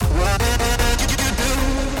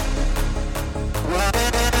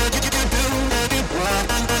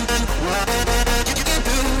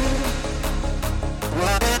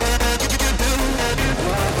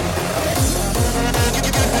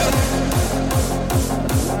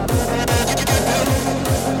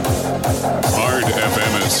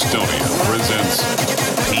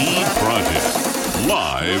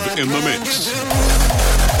in the mix.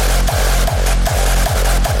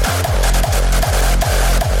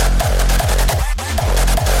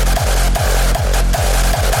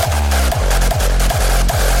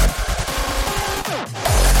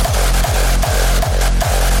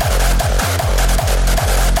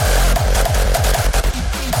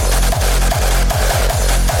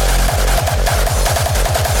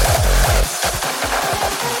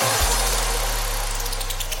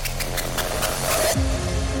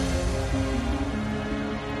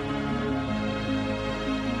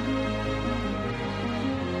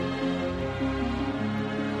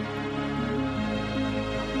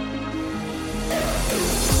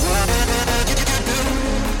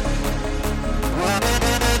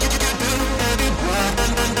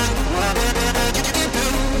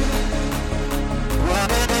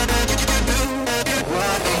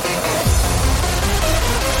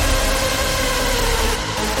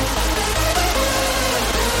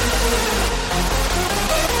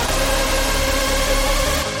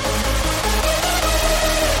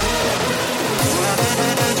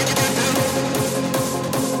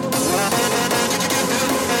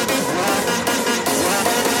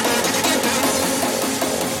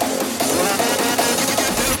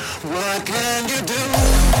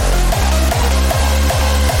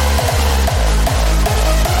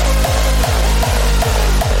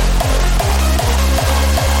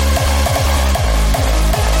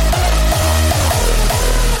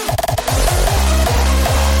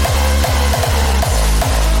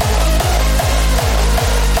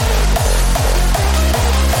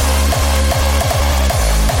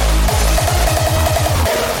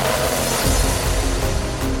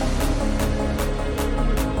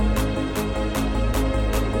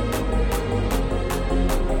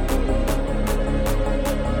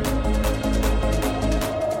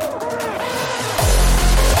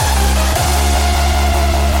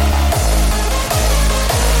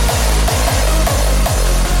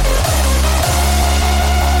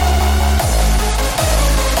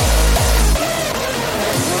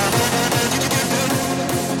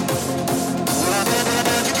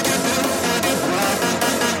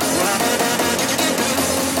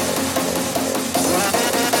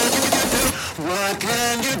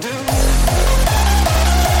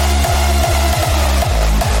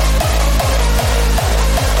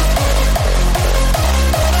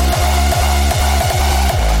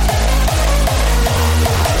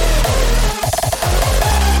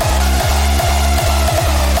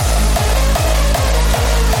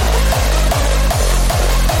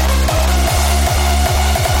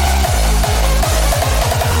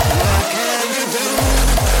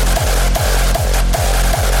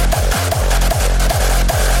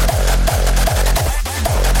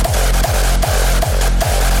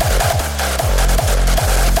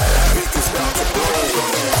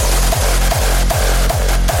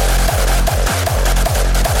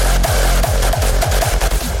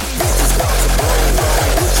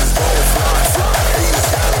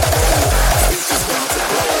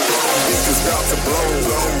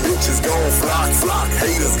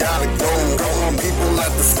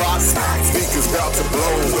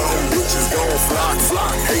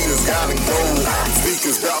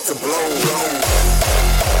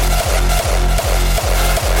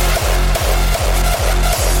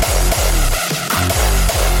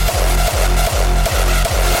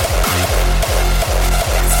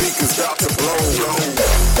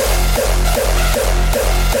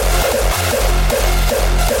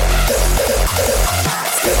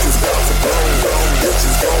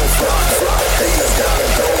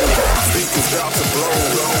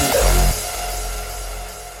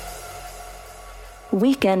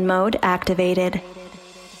 Weekend mode activated.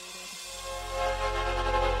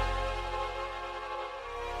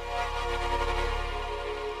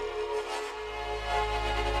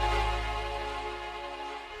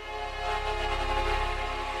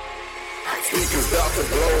 Speakers about to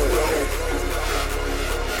blow.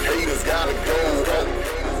 Haters gotta go.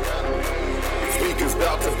 Speakers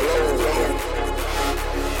about to blow.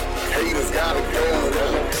 Haters gotta go.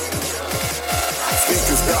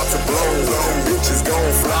 Speakers about to blow. Bitches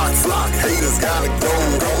gon' flock. Haters gotta go.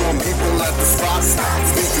 People at the spot.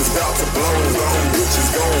 Speakers about to blow. Bitches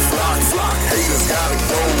gon' flock. Haters gotta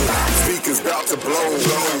go. Speakers about to blow.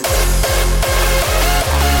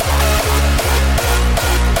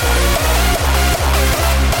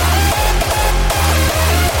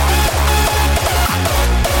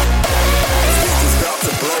 Speakers about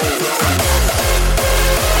to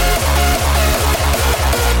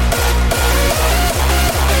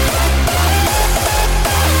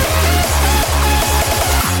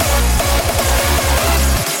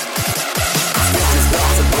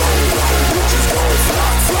blow.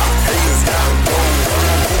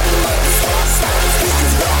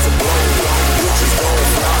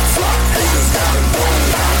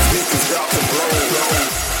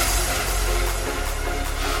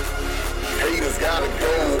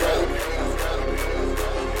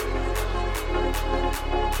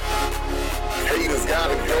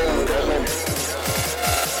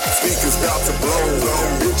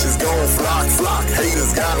 gon' flock, flock.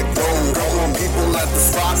 Haters gotta go, go on people at the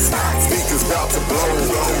spot. Speakers about to blow,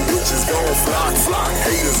 bitches gon' flock, flock.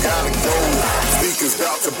 Haters gotta go, speakers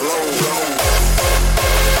about to blow,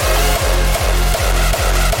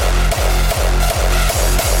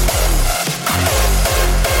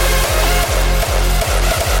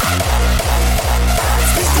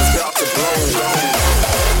 speakers about to blow.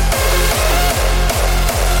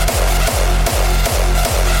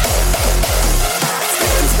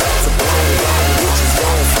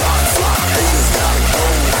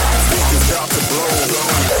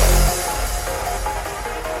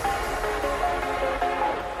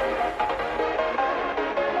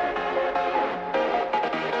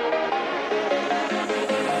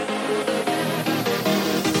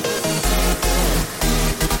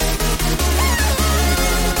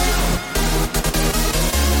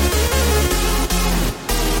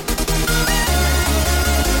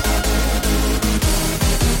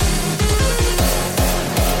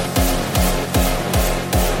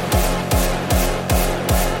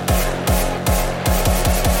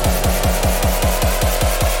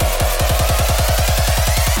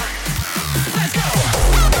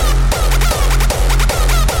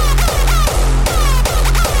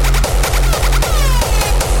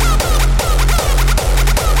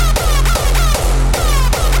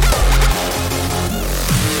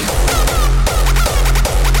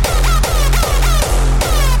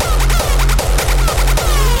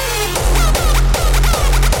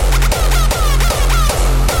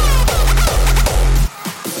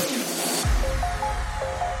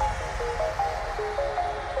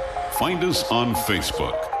 Find us on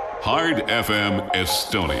Facebook, Hard FM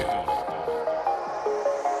Estonia.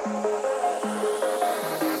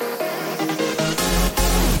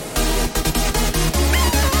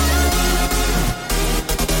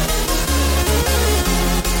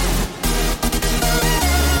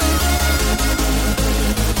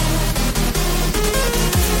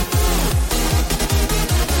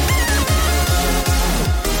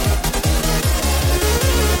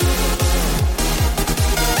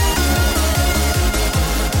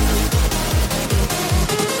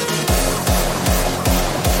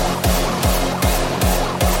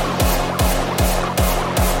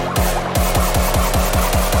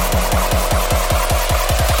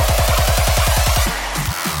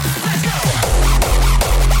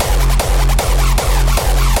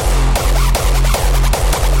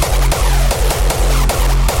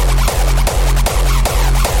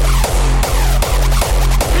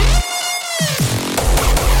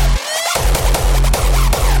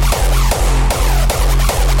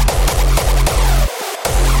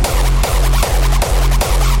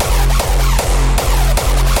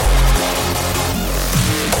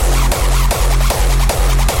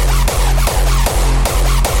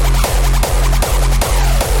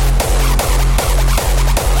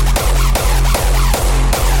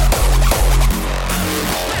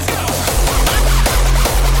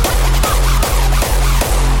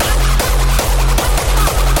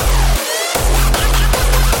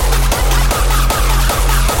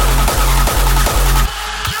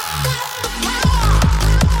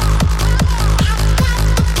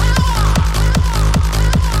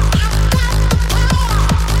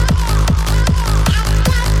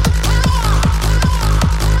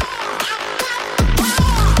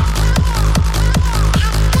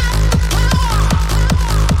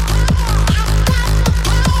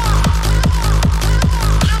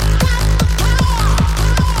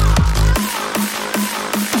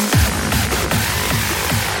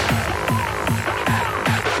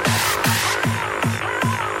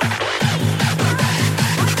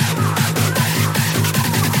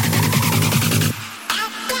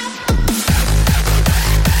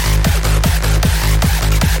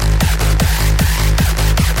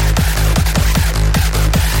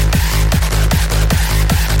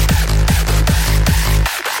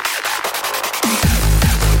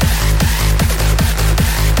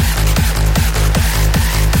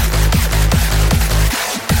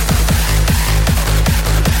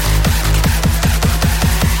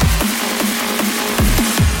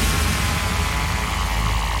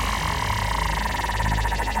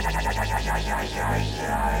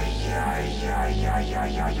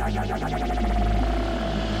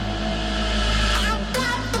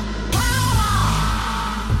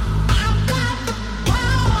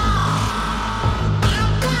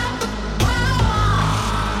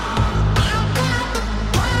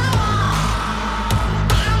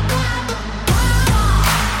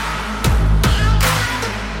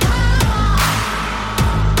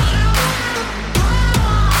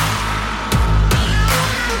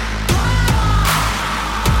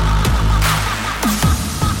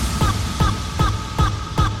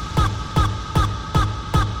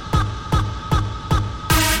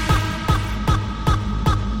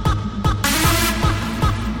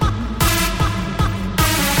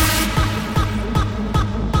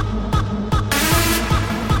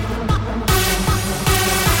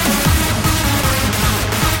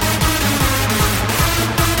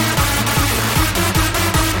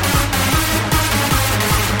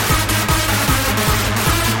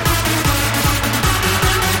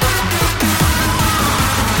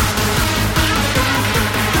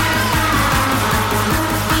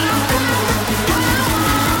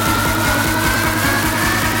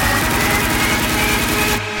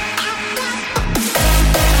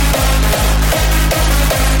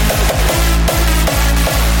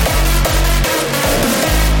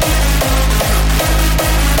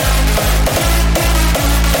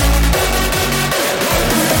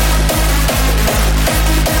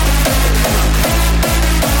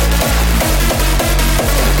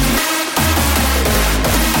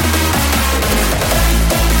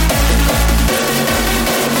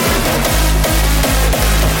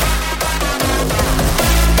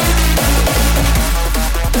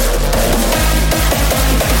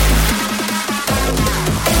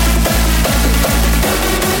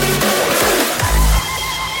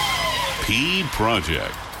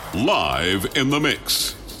 Project, live in the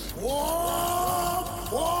mix.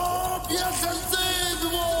 Yes, I say the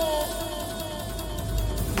war.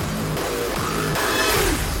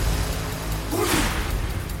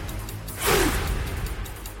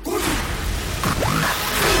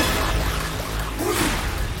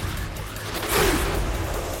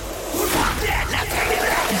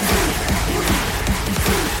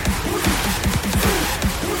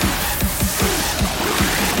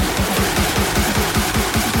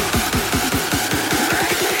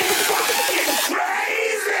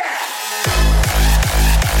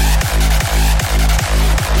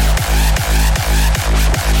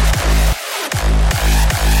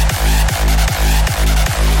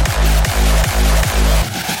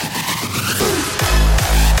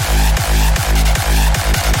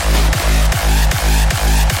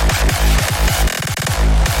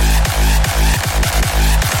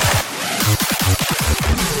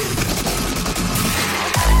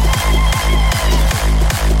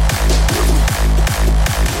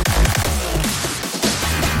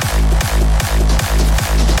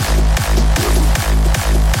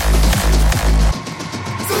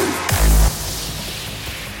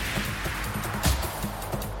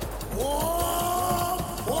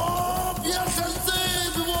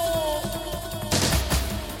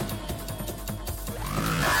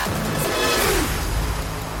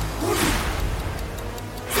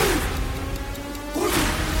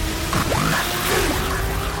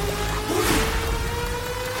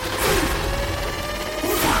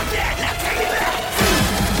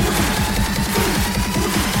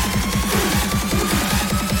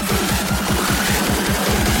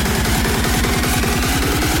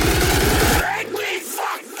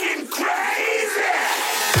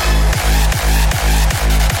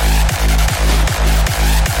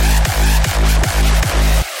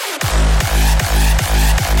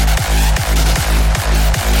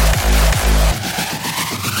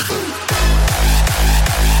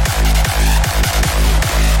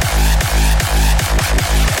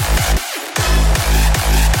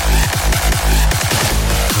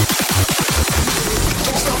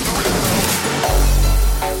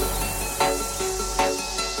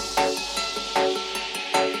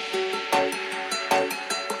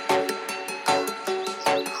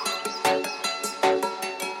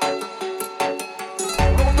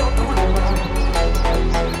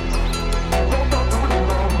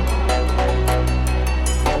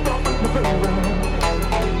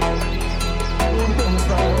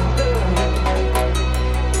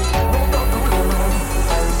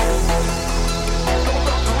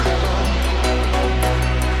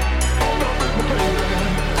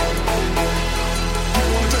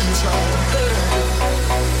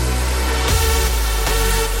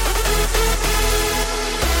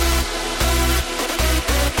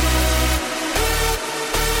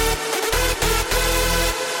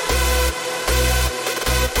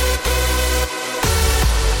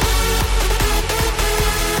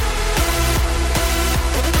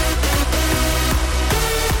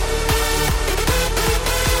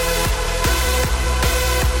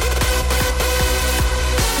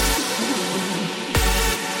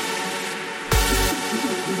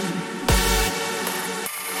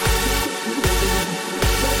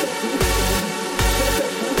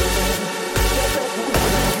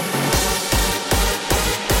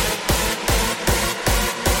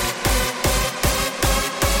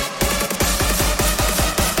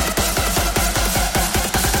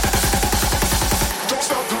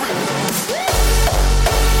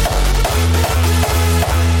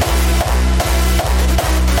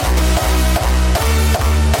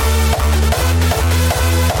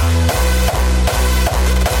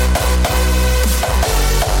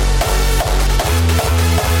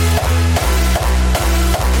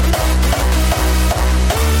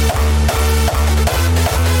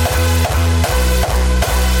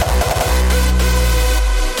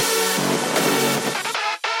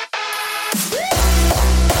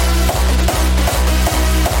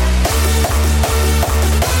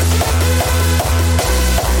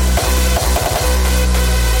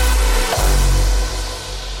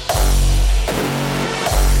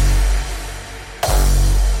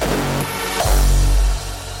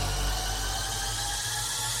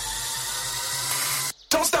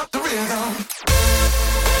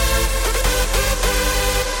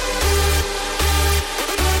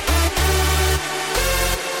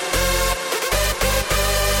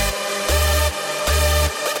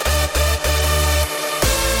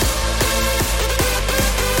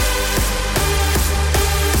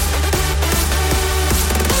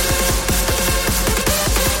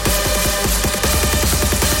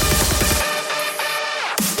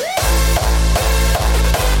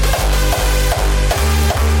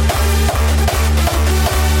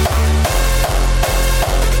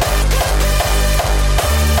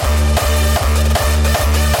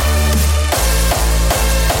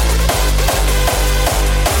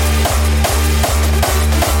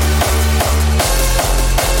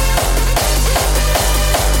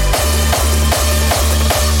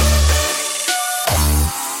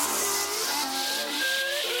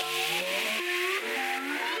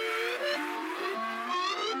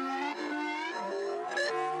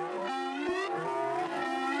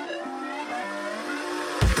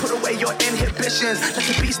 put away your inhibitions. Let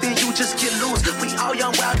the beast in you just get loose. We all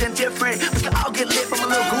young, wild, and different. We can all get lit from a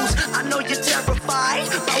little goose. I know you're terrified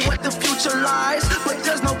by what the future lies, but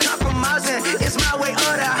there's no compromising. It's my way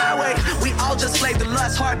or the highway. We all just slave to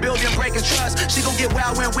lust, heart building, breaking trust. She gon' get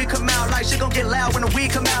wild when we come out, like she gon' get loud when the weed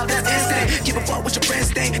come out. That's instant. Give a fuck with your friends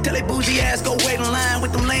think. Tell they bougie ass go wait in line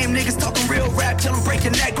with them lame niggas talking real rap. Tell them break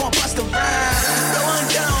your neck, gon' bust a rhyme. Going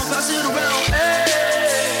down, pass it around.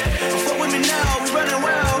 Hey, fuck with me now, we running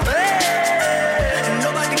wild. Hey, and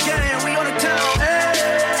nobody getting, we on the town. Hey,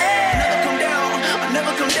 never come down, I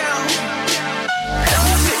never come down.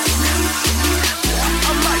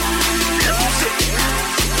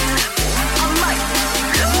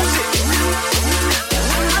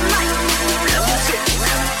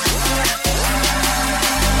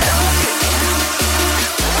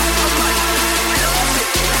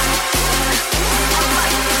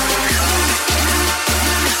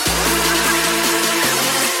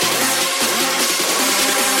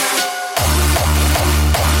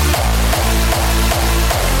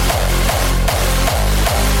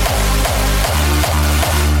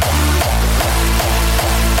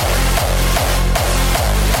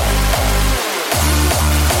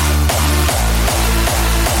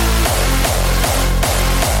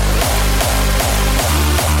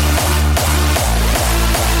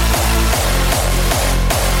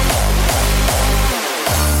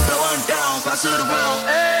 Pass it around,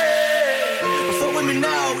 hey. Fuck with me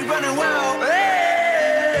now, we running wild,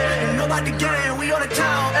 hey. Ain't nobody getting, we on the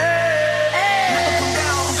town, hey. Never come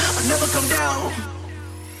down, I never come down.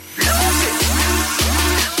 Lose it.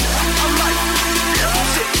 I'm like,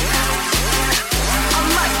 lose it. I'm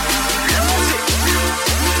like, lose it.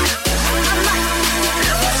 I'm like,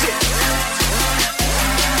 lose it.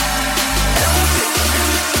 Lose it. I'm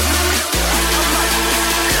like,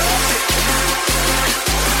 lose it.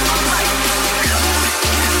 I'm like.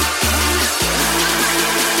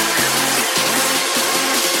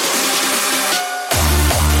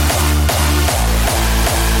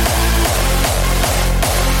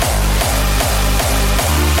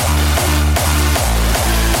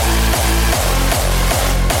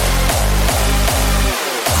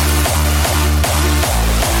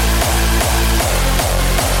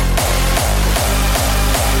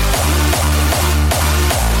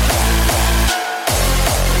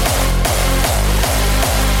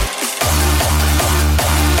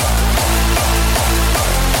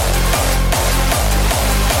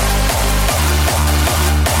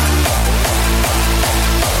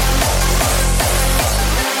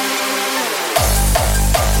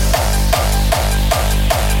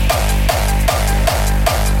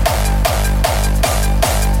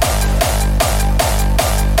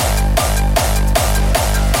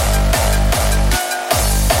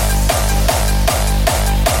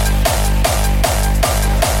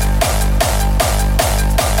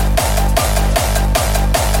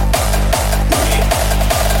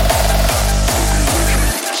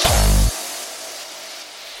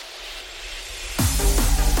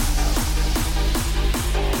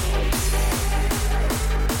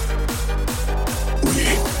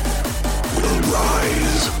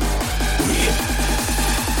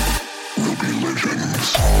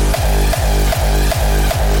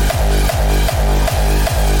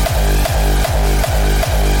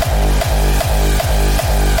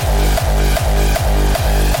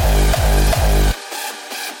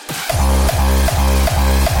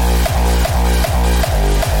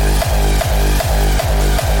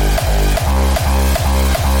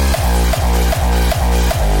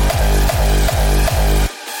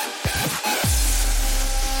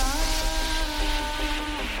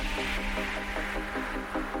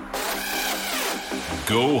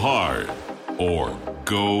 Go hard or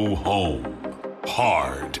go home.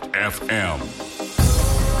 Hard FM.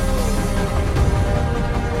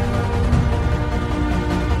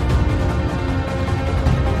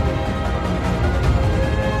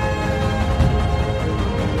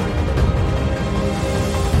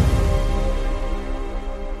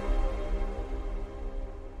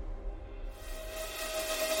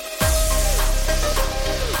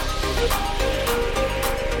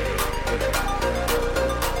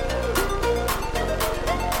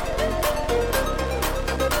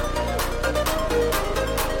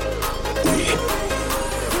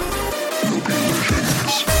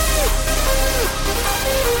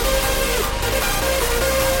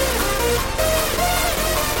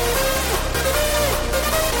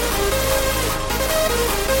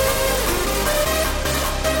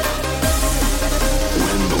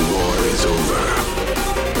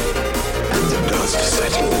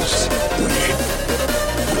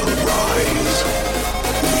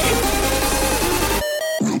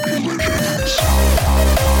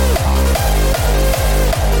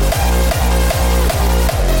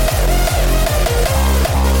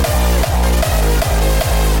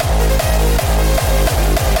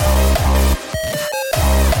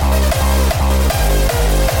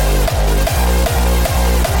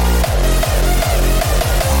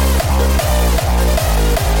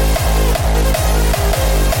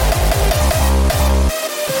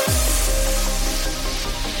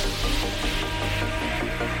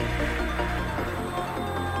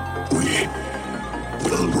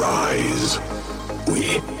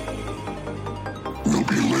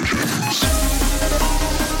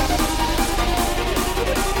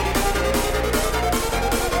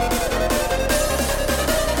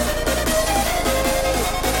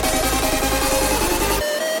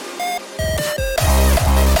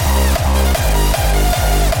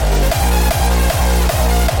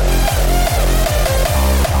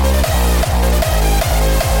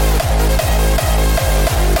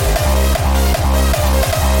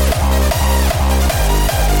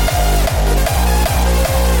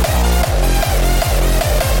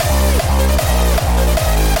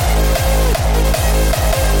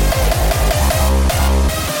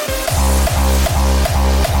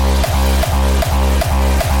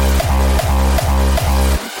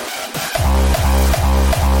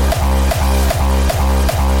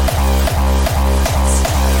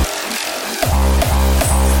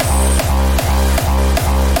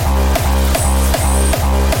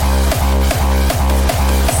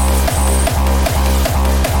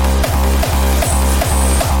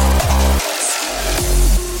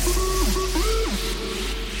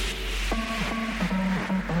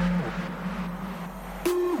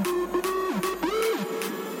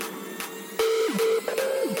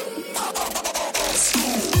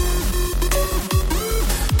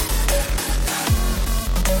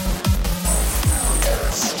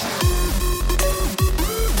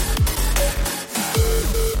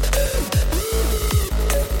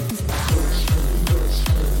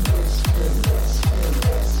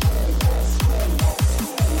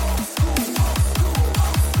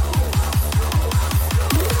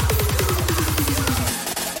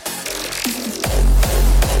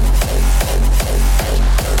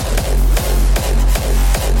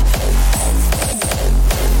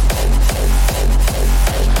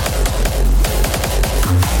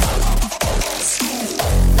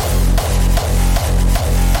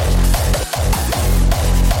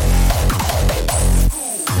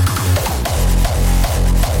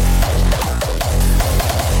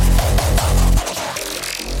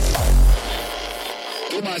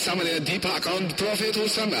 Deepak on Prophet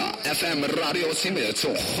Usama FM Radio Simit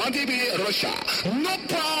Khadibi Russia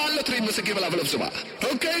Nopal Trimus give level of Suba.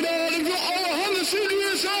 Okay dan, ik wil alle handen zien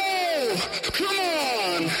hier zo. Come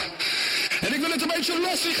on. En ik wil het een beetje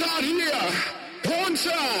lastig gaan hier. One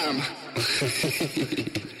time.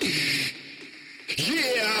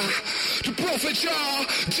 Yeah, the Prophet y'all,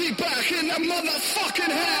 Deepak in the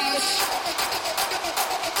motherfucking house.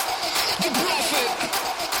 The Prophet,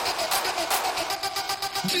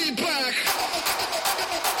 Deepak.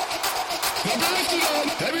 Waar blijft u dan?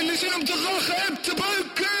 Hebben jullie zin om te lachen en te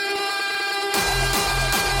beuken?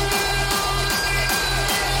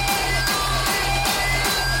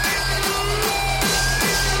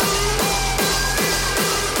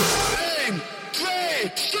 1,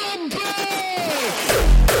 2, stompen!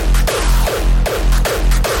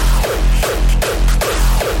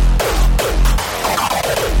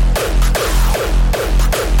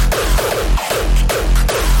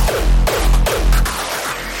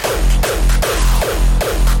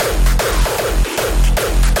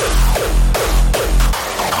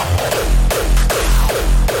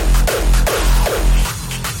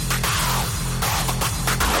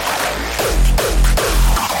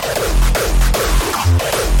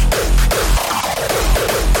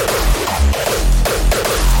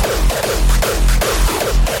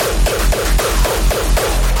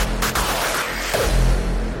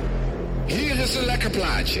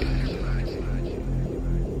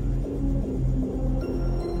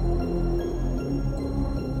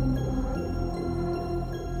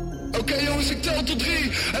 Oké jongens, ik tel tot 3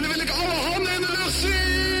 en dan wil ik alle handen in de lucht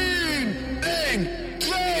zien. 1,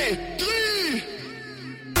 2, 3.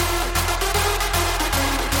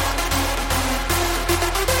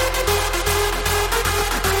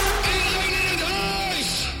 Iedereen in het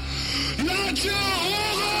huis, laat je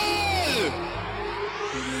horen.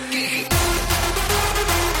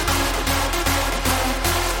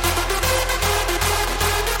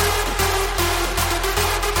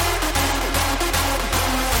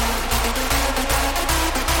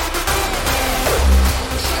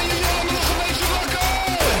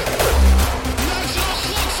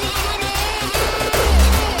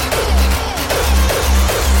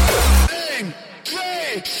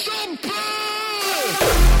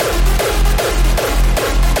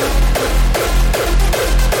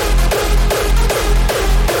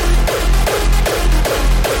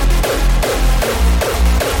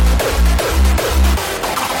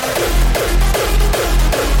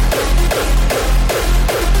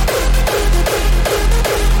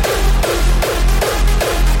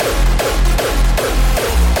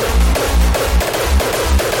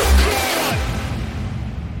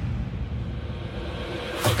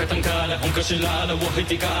しられをひ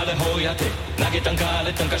てかれほやて投げたんか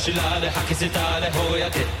れたんかしられ吐きせたれほ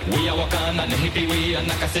やて We are わかんなねひび We are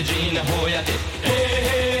泣かせじねほやて Hey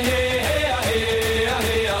hey hey hey hey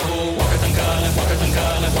hey hey ho わかたんかれわかたんか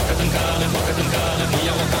れわかたんかれわかたんかれ We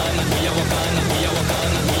are わかんな We are わかんな We are わか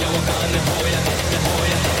んな We are わかんねほやてほやてほ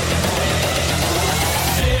やて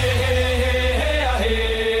Hey hey hey hey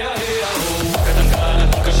hey hey ho わかたんか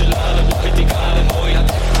れたんかしられをひてかれほや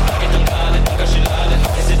て投げたんかれたんかしられ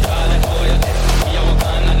吐きせたれほ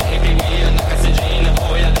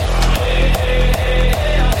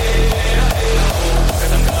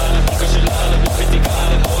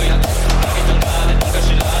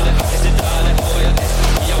やて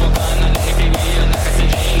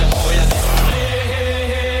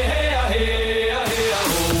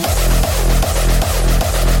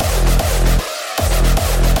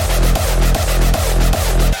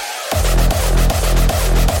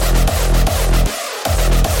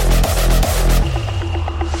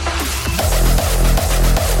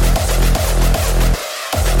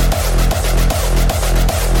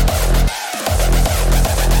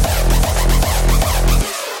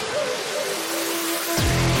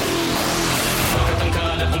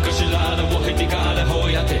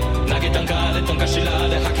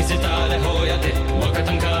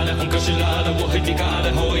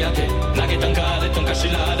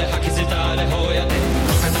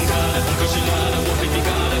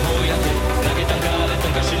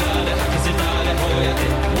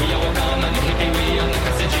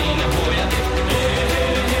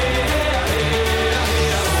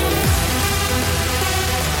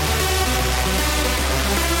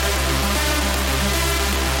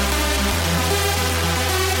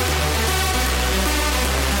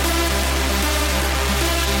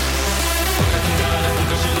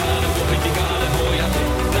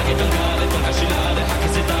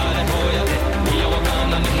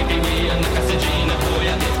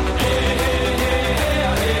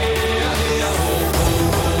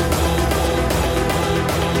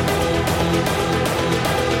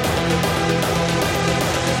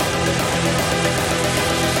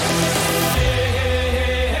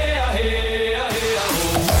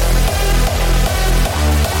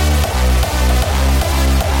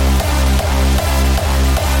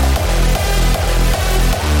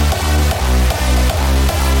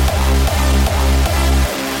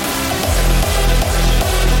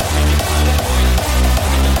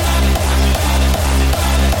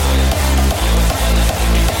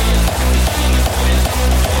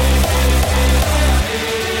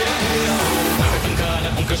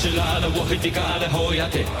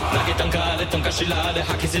Nage tankale tankashilale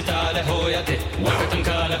hakisitale hoyate Waka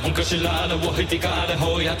tankale hunkashilale wohitikale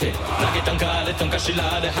hoyate Nage tankale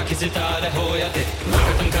tankashilale hakisitale hoyate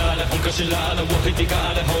Waka tankale hunkashilale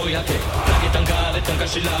wohitikale hoyate Nage tankale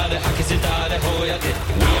tankashilale hakisitale hoyate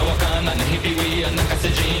Wiya wakana nahipi wiya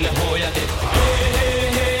nakasejine hoyate Hey hey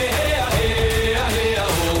hey hey hey hey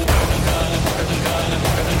oh Waka tankale waka tankale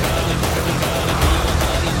waka tankale waka tankale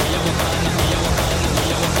Wiya wakana wiya wakana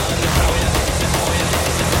wiya wakana hoyate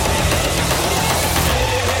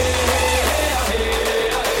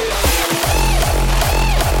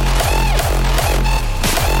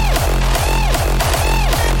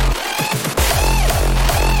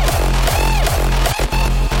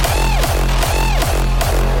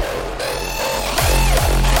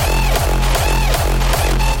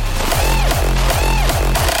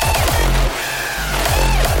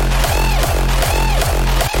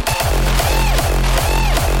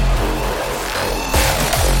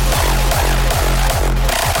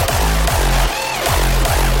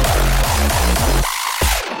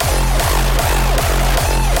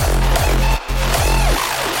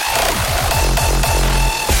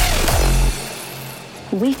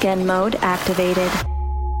Weekend mode activated.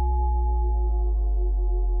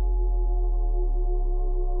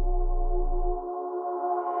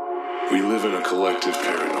 We live in a collective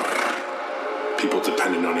paranoia. People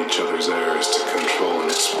dependent on each other's errors to control and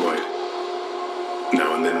exploit.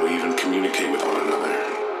 Now and then we even communicate with one another.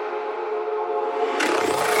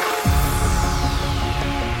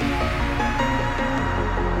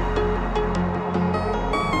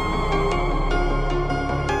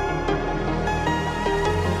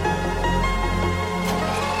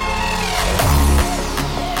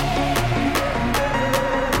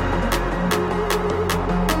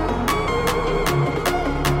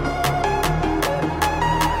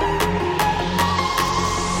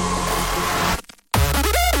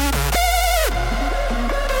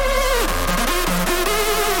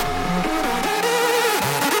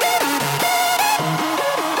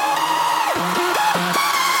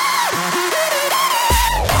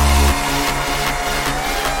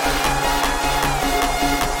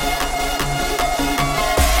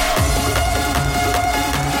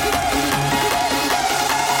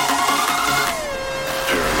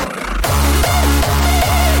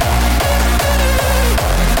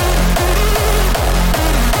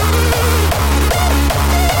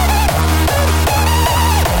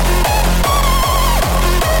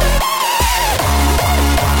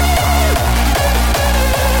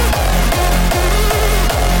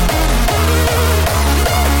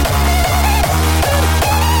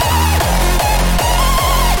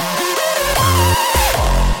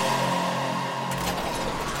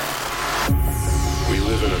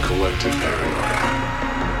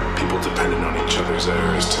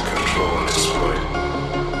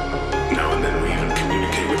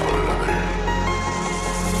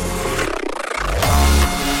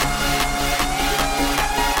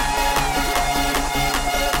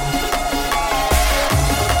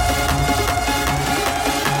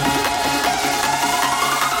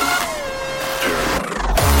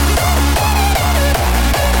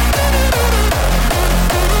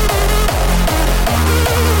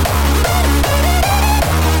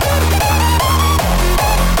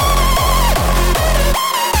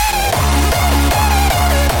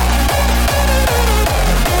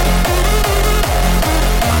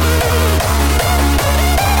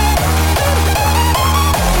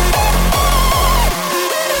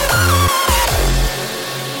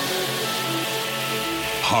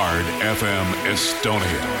 Hardfm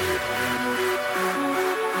Estonia.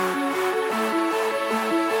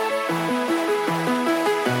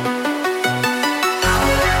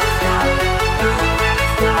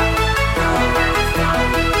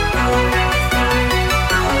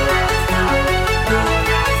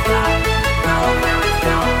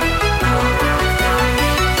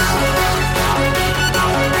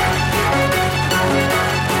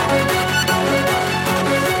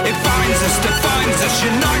 Defines us,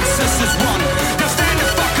 unites us as one. Now stand the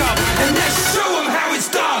fuck up and let's show them how it's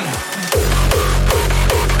done.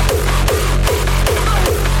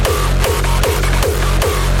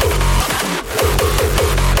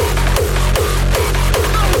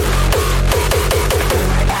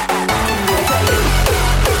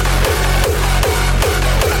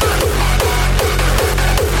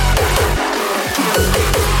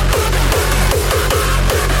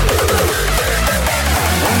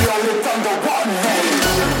 We are lit under one name.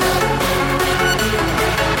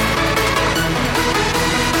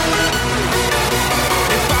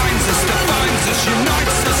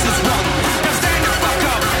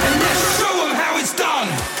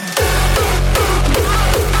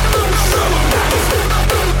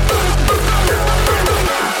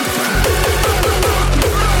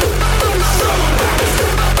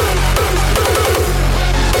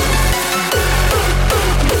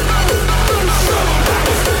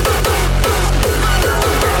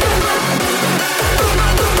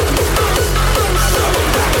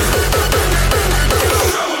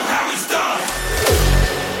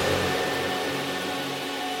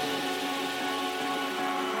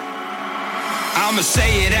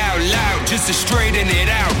 was to straighten it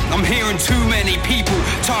out. I'm hearing too many people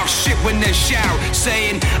talk shit when they shout,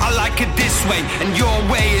 saying I like it this way and your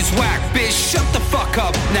way is whack. Bitch, shut the fuck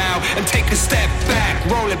up now and take a step back.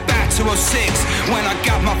 Roll it back to 06 when I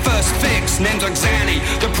got my first fix. Names like Zanny,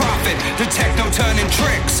 the Prophet, the techno turning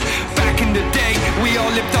tricks. Back in the day, we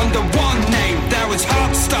all lived under one name, that was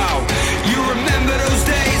Hardstyle. You remember those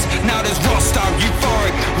days? Now there's Hardstyle,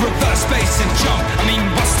 Euphoric, reverse bass and jump. I mean,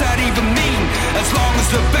 what's that even mean? As long as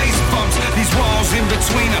the bass bumps, these walls in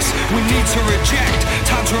between us, we need to reject.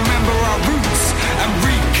 Time to remember our roots and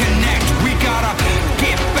reconnect. We gotta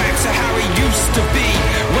get back to how it used to be.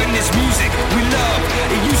 When this music we love,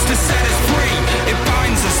 it used to set us free. It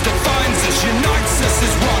binds us, defines us, unites us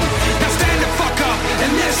as one. Now stand the fuck up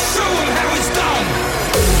and let's show them how it's done.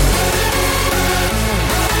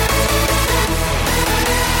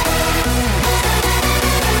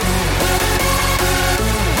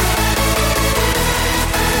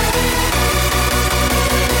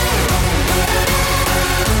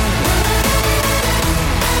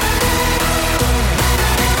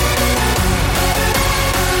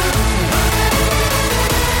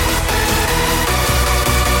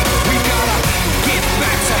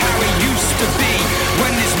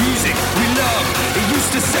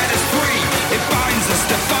 To set us free, it binds us,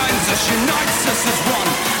 defines us, unites us as one.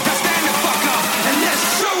 Now stand the fuck up and let's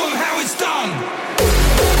show them how it's done.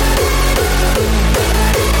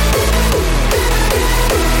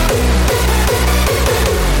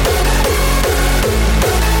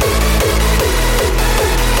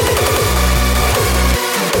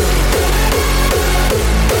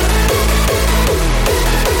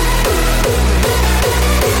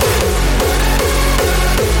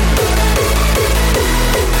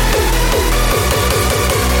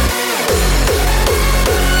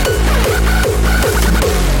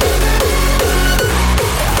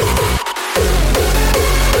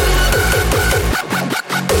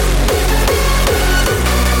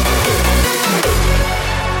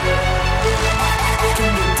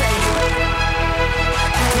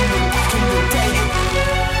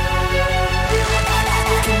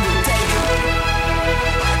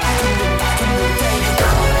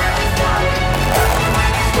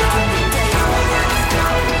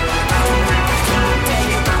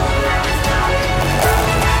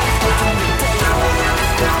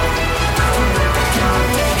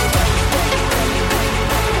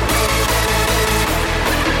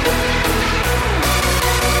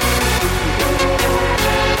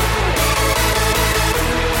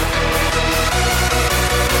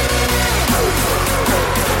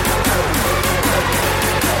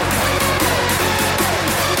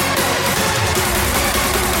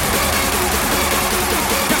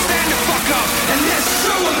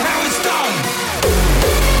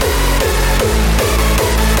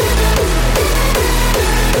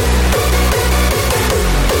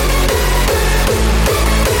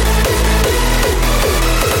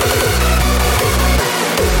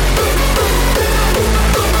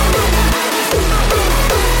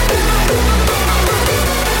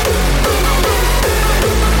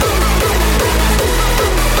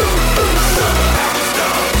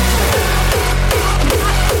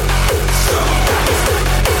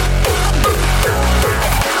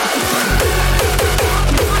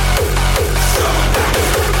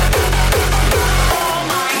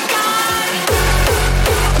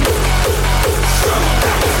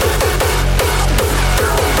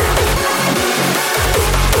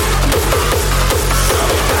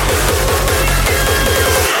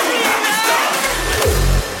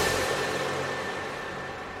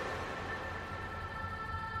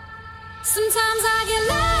 Sometimes I get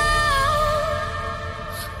low,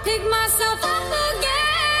 pick myself up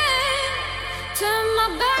again, turn my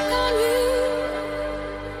back on you,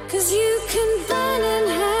 'cause you can burn in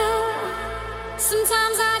hell.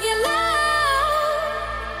 Sometimes I get low,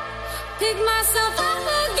 pick myself up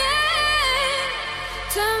again,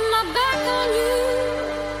 turn my back on you,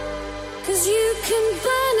 'cause you can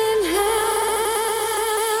burn in hell.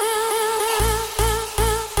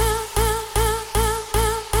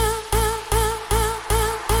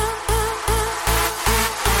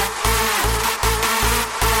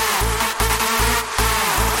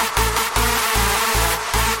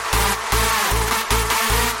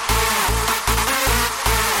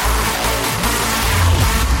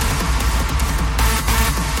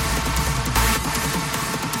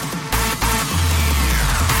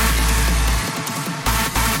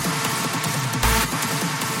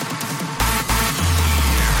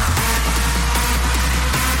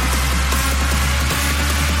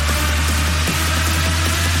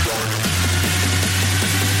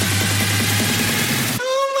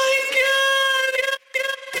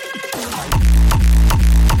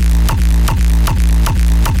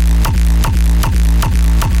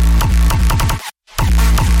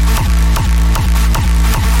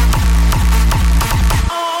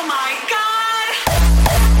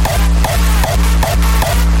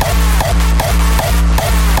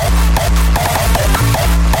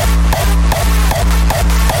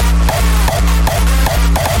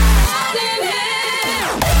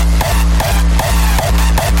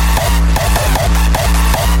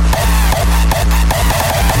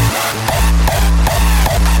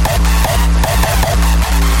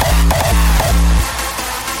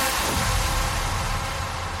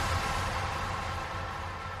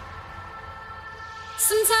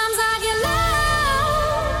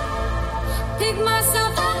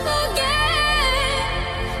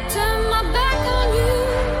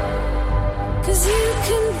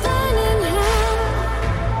 can burn in hell.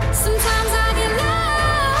 Sometimes I get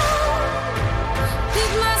low,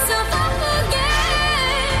 pick myself up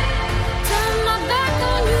again, turn my back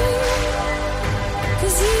on you,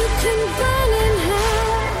 'cause you can burn in hell.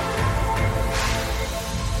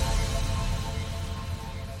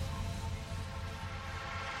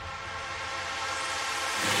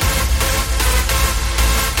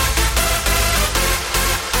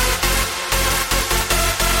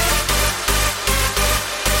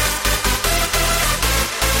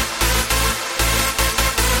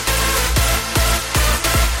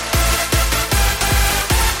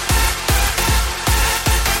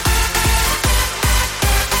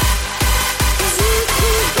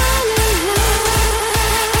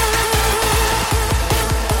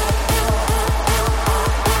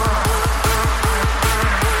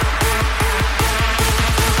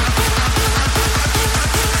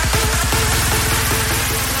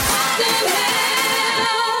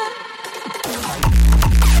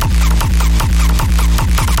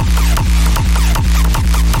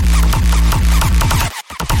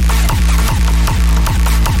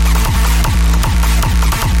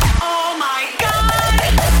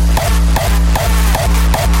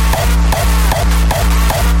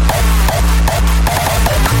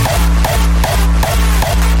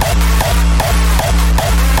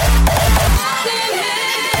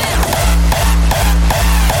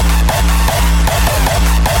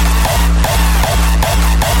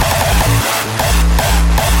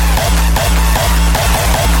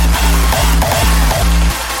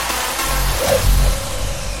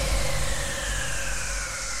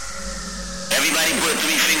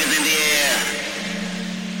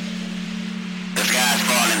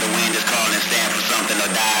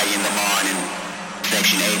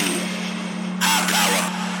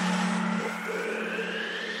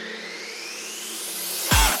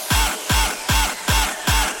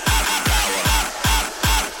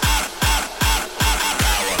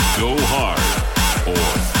 Go hard or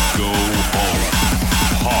go home.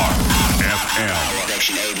 Hard FM.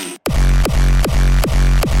 Section 80.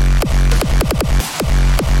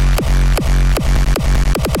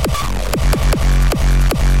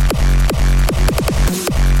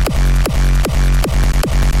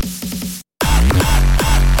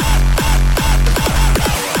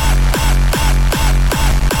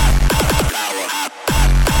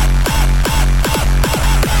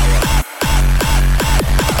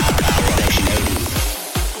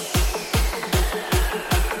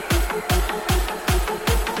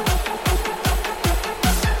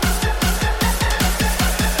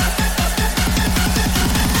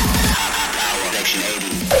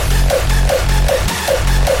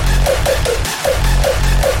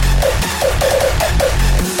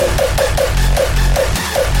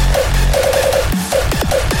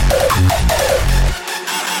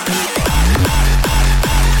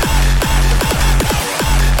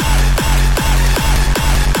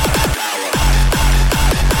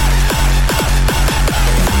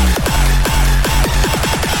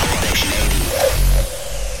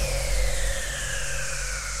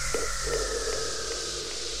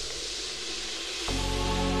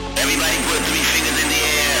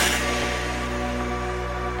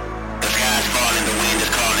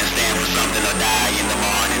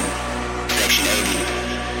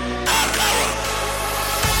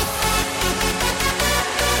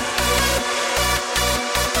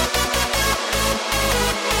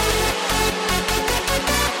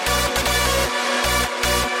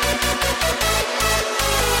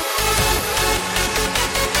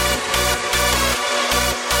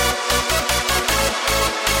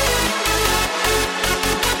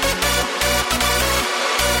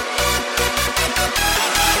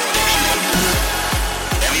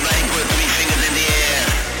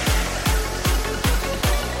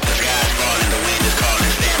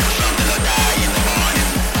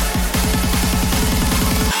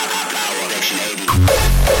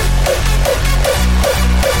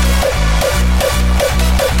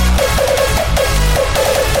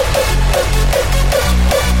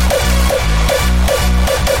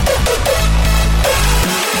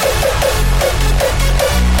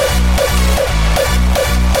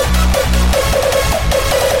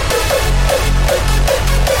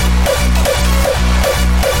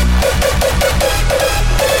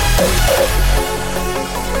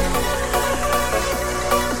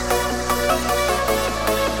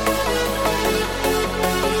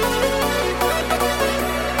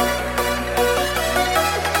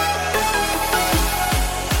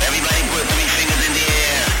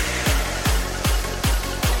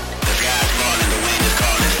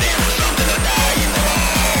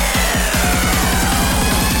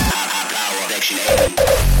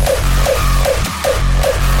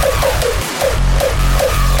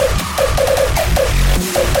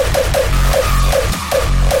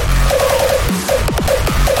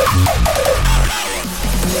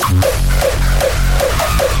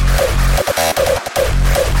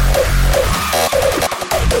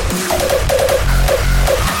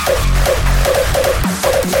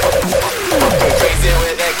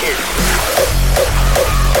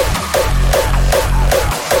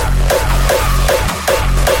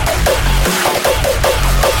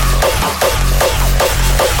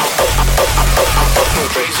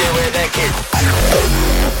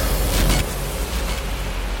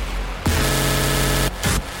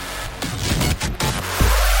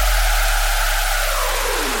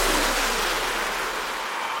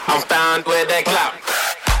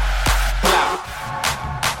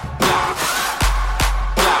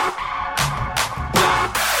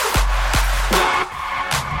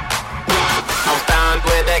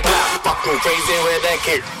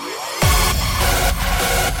 kid.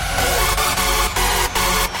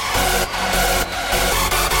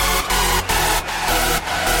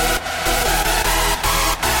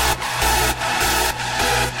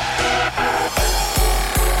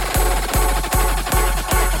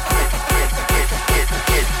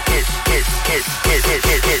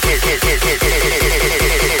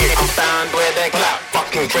 I'm found with that clap,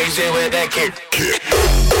 fucking crazy with that kid.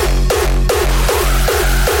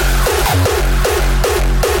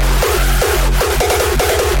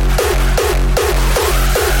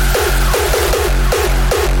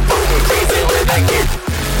 Fucking crazy with that kid.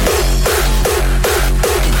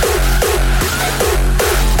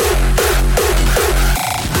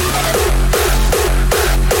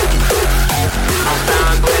 I'm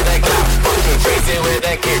found with that clap, fucking crazy with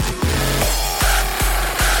that kid.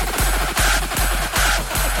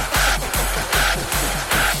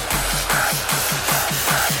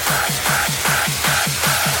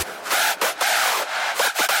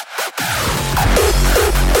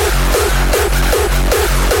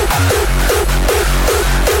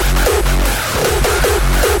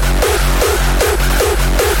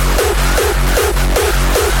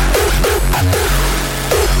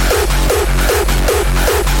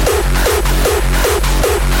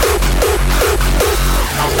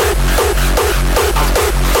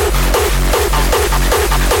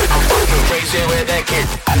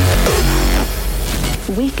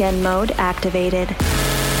 Weekend mode activated.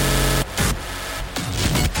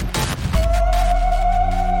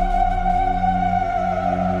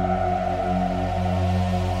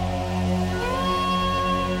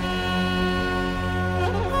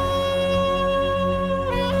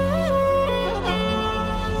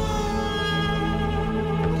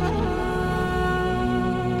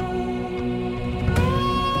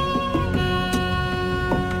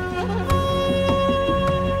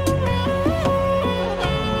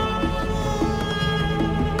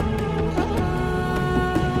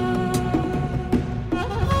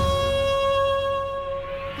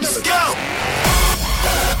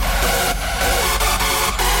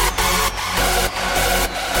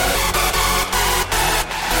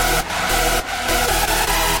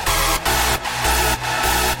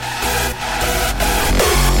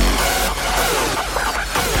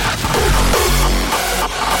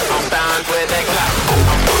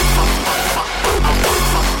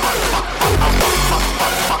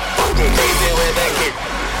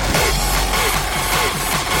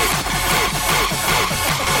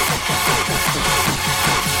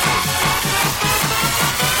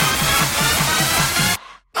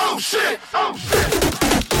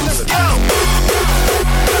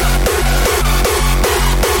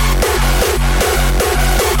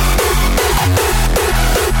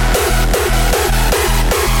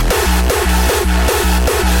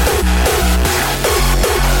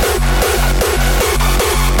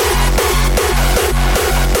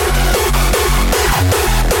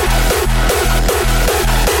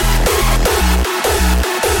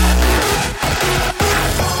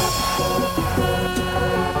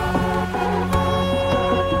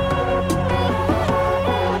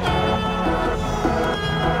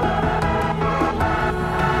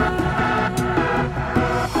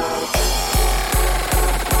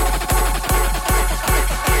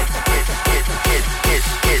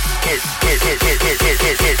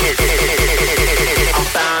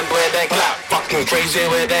 Crazy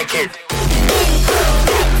with that kid.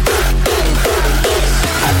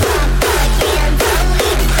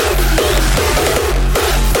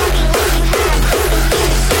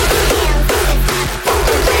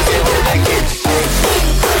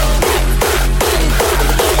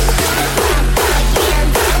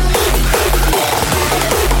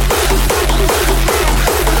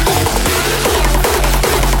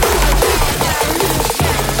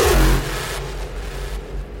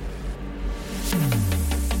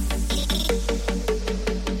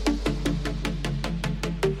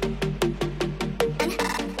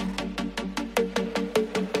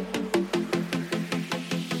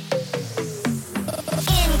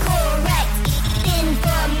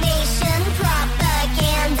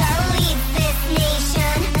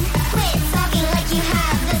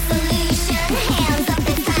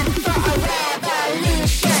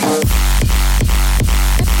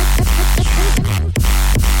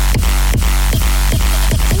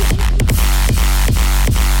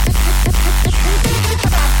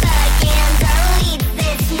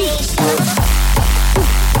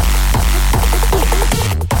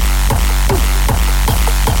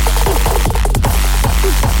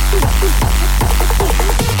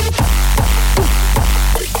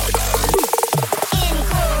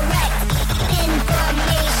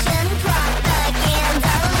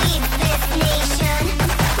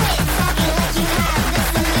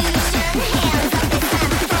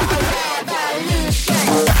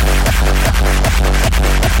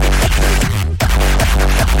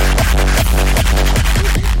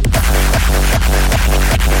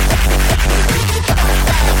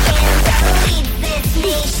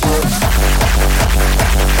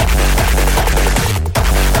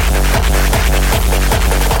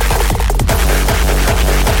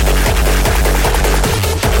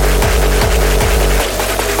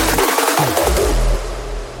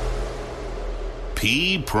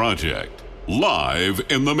 P Project, live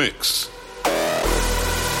in the mix.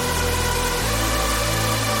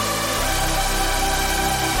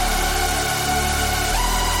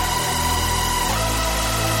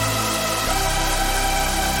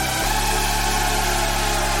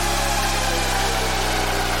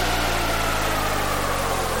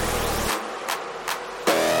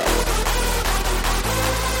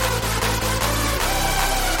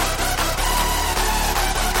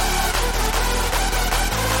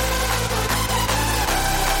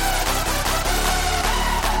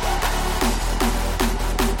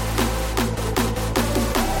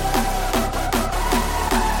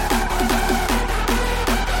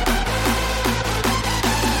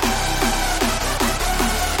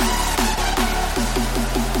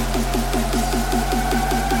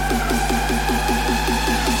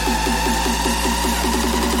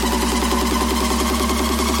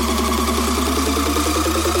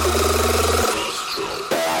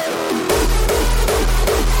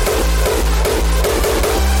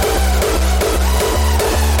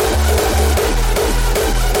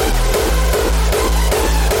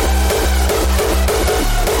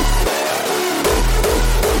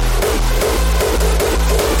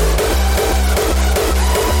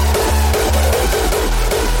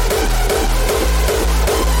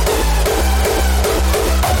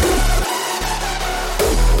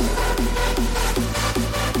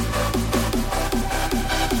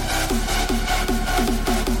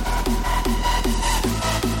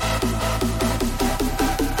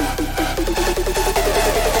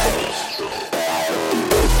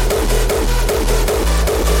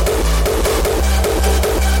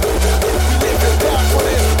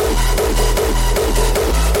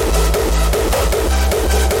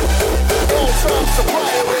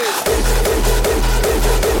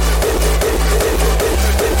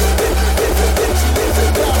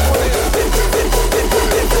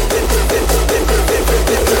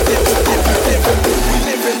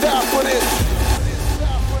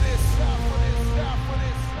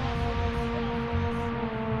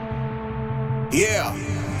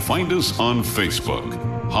 Find us on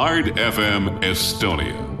Facebook, Hard FM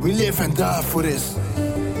Estonia. We live and die for this.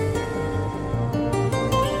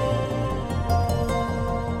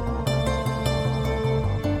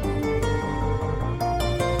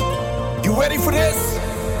 You ready for this?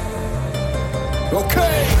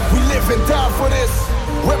 Okay, we live and die for this.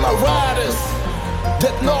 We're my riders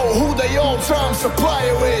that know who they all-time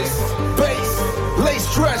supplier is. Bass, lace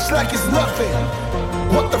stretch like it's nothing.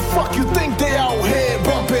 What the fuck you think they out here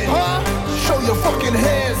bumping? Huh? Show your fucking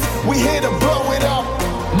hands, we here to blow it up.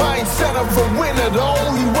 Mindset of a winner, the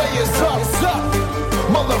only way is up. It's up.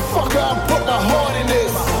 Motherfucker, I put my heart in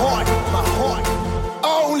this. My heart.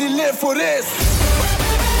 I only live for this.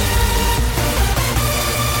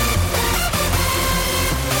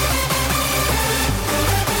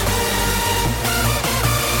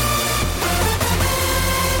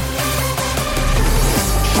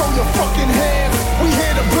 Show your fucking hands, we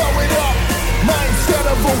here to blow it up. Mindset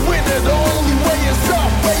of a winner, the only way is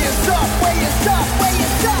up. Way is up, way is up, way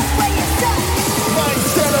is up, way is up.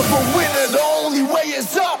 Mindset of a winner, the only way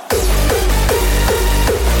is up.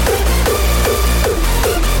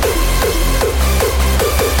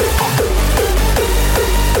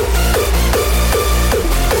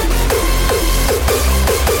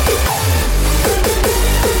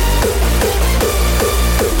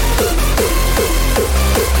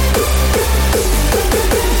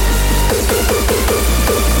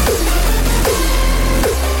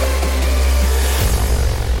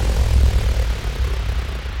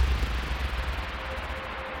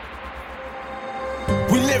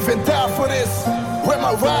 And die for this. We're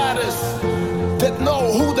my riders that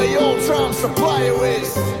know who they all-time supplier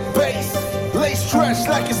is. Bass, lace stretch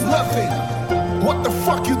like it's nothing. What the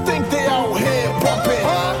fuck you think they out here bumping?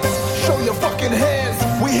 Huh? Show your fucking hands,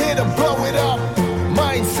 we here to blow it up.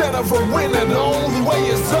 Mindset of a winner, the only way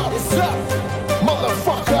is up. It's up.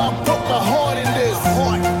 Motherfucker, I put my heart in this.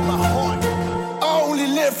 My heart. I only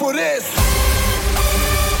live for this.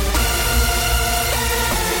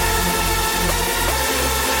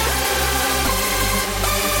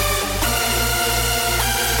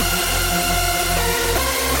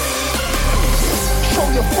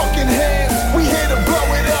 Your fucking